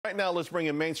right now, let's bring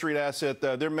in Main Street Asset,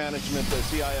 their management, the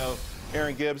CIO,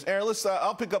 Aaron Gibbs. Aaron,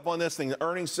 I'll pick up on this thing, the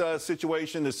earnings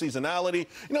situation, the seasonality.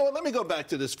 You know what, let me go back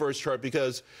to this first chart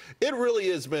because it really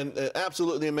has been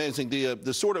absolutely amazing,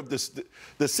 the sort of the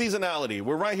seasonality.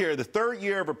 We're right here, the third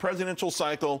year of a presidential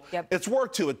cycle. Yep. It's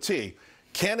worked to a T.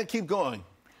 Can it keep going?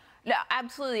 No,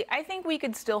 absolutely. I think we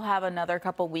could still have another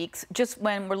couple weeks just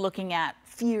when we're looking at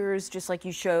fears, just like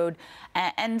you showed.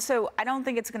 And so I don't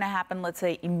think it's going to happen, let's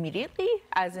say, immediately,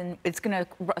 as in it's going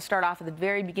to start off at the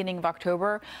very beginning of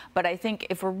October. But I think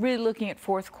if we're really looking at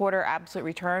fourth quarter absolute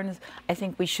returns, I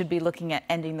think we should be looking at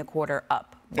ending the quarter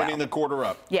up. Ending the quarter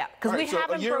up. Yeah, because we so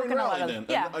haven't broken a lot of.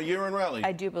 Yeah, a year in rally.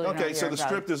 I do believe. Okay, so the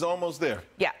script is almost there.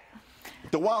 Yeah.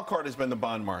 The wild card has been the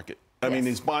bond market. I mean,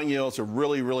 these bond yields are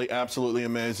really, really absolutely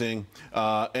amazing.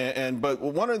 But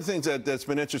one of the things that's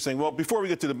been interesting, well, before we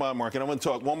get to the bond market, I want to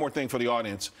talk one more thing for the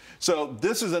audience. So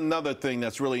this is another thing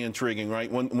that's really intriguing,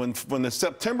 right? When the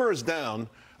September is down,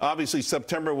 obviously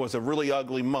September was a really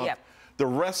ugly month. Yep. The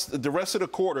rest of the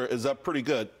quarter is up pretty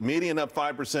good. Median up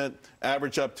 5%,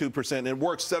 average up 2%. And it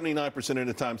works 79% of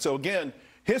the time. So again,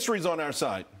 history's on our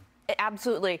side.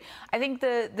 Absolutely. I think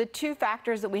the two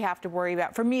factors that we have to worry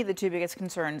about, for me, the two biggest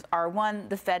concerns are, one,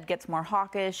 the Fed gets more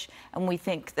hawkish, and we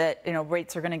think that,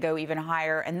 rates are going to go even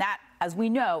higher, and that, as we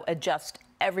know, adjusts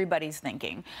everybody's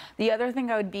thinking. The other thing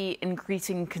would be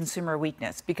increasing consumer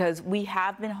weakness, because we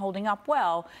have been holding up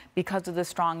well because of the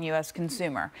strong U.S.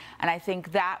 consumer. And I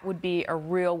think that would be a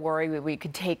real worry where we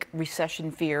could take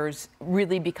recession fears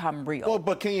really become real. Well,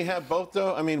 but can you have both,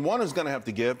 though? I mean, one is going to have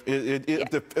to give. If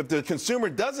the consumer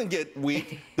doesn't get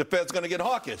weak, the Fed's going to get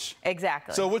hawkish.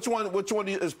 Exactly. So which one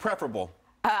is preferable?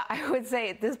 I would say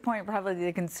at this point probably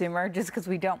the consumer, just because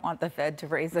we don't want the Fed to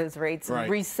raise those rates and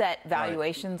reset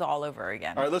valuations all over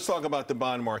again. All right, let's talk about the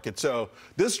bond market. So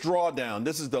this drawdown,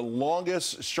 this is the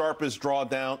longest, sharpest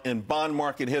drawdown in bond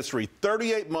market history.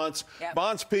 38 months. Yep.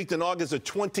 Bonds peaked in August of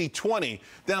 2020,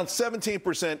 down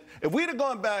 17%. If we'd have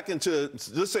gone back into,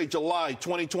 let's say, July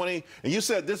 2020, and you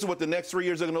said this is what the next 3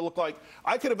 years are going to look like,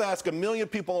 I could have asked 1 million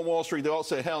people on Wall Street. They all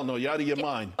say, hell no, you're out of your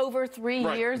mind. Over 3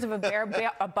 years of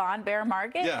a bond bear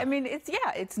market? Yeah. I mean,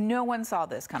 it's no one saw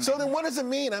this coming. So then what does it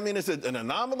mean? I mean, is it an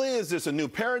anomaly? Is this a new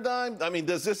paradigm? I mean,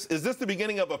 is this the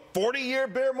beginning of a 40-year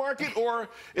bear market, or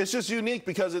it's just unique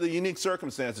because of the unique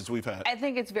circumstances we've had? I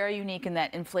think it's very unique in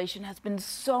that inflation has been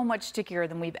so much stickier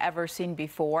than we've ever seen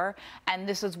before, and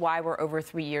this is why we're over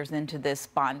 3 years into this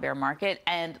bond bear market.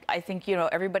 And I think,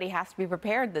 everybody has to be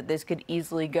prepared that this could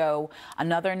easily go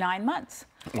another 9 months.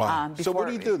 Wow. So what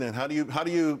do you do then? How are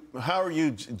you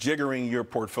jiggering your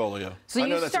portfolio? So I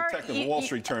know that's a technical Wall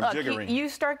Street term, jiggering. You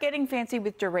start getting fancy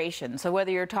with duration. So whether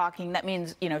you're talking, that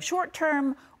means, short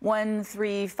term, 1,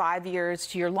 3, 5 years,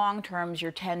 to your long terms,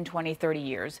 your 10, 20, 30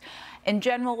 years. In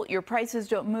general, your prices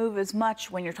don't move as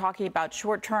much when you're talking about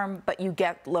short term, but you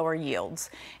get lower yields.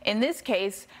 In this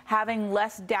case, having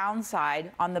less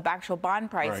downside on the actual bond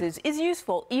prices is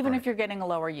useful, even if you're getting a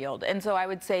lower yield. And so I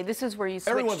would say this is where you switch.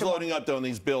 Everyone's loading up on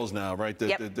these bills now, right?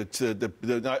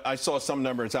 I saw some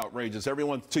number, it's outrageous.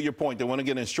 Everyone, to your point, they want to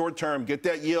get in short term, get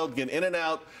that yield, get in and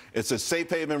out. It's a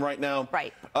safe haven right now.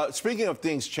 Right. Speaking of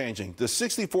things changing, the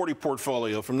 60-40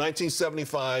 portfolio from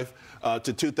 1975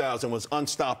 to 2000 was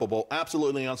unstoppable,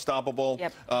 absolutely unstoppable.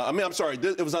 Yep. I'm sorry,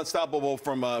 it was unstoppable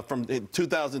from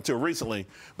 2000 to recently,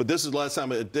 but this is the last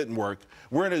time it didn't work.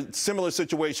 We're in a similar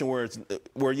situation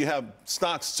where you have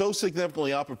stocks so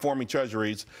significantly outperforming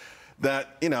treasuries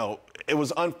that, it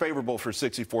was unfavorable for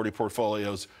 60-40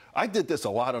 portfolios. I did this a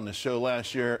lot on the show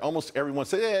last year. Almost everyone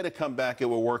said, yeah, to come back, it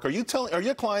will work. Are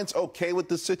your clients okay with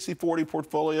the 60-40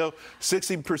 portfolio?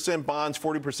 60% bonds,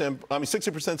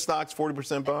 60% stocks,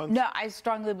 40% bonds? No, I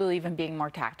strongly believe in being more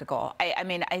tactical.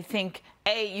 I think,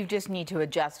 you just need to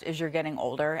adjust as you're getting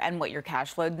older and what your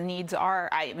cash flow needs are.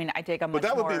 I take a much more...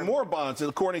 But that would be more bonds,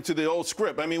 according to the old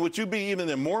script. Would you be even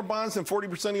in more bonds than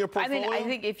 40% of your portfolio? I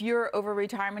think if you're over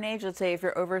retirement age, let's say if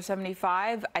you're over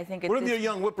 75, I think it's... What if you're a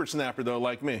young whippersnapper, though,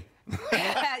 like me?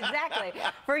 Exactly.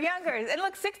 For youngers. And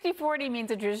look, 60-40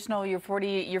 means a traditional, you're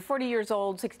 40 years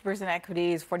old, 60%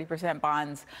 equities, 40%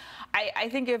 bonds. I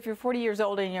think if you're 40 years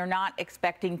old and you're not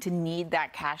expecting to need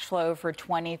that cash flow for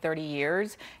 20, 30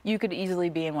 years, you could easily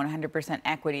be in 100%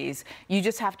 equities. You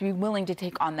just have to be willing to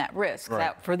take on that risk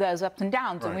for those ups and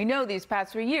downs. And we know these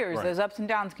past 3 years, those ups and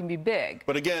downs can be big.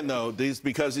 But again, though,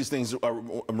 because these things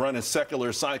run in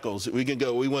secular cycles, we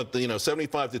went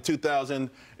 75 to 2000,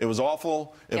 it was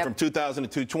awful. And from from 2000 to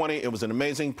 220. It was an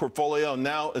amazing portfolio.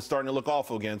 Now it's starting to look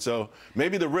awful again. So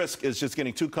maybe the risk is just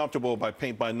getting too comfortable by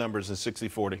paint by numbers in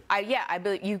 60-40. Yeah, I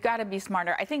believe you've got to be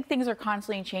smarter. I think things are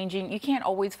constantly changing. You can't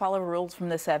always follow rules from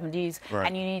the 70s, Right.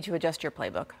 and you need to adjust your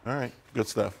playbook. All right. Good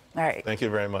stuff. All right. Thank you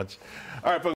very much. All right, folks.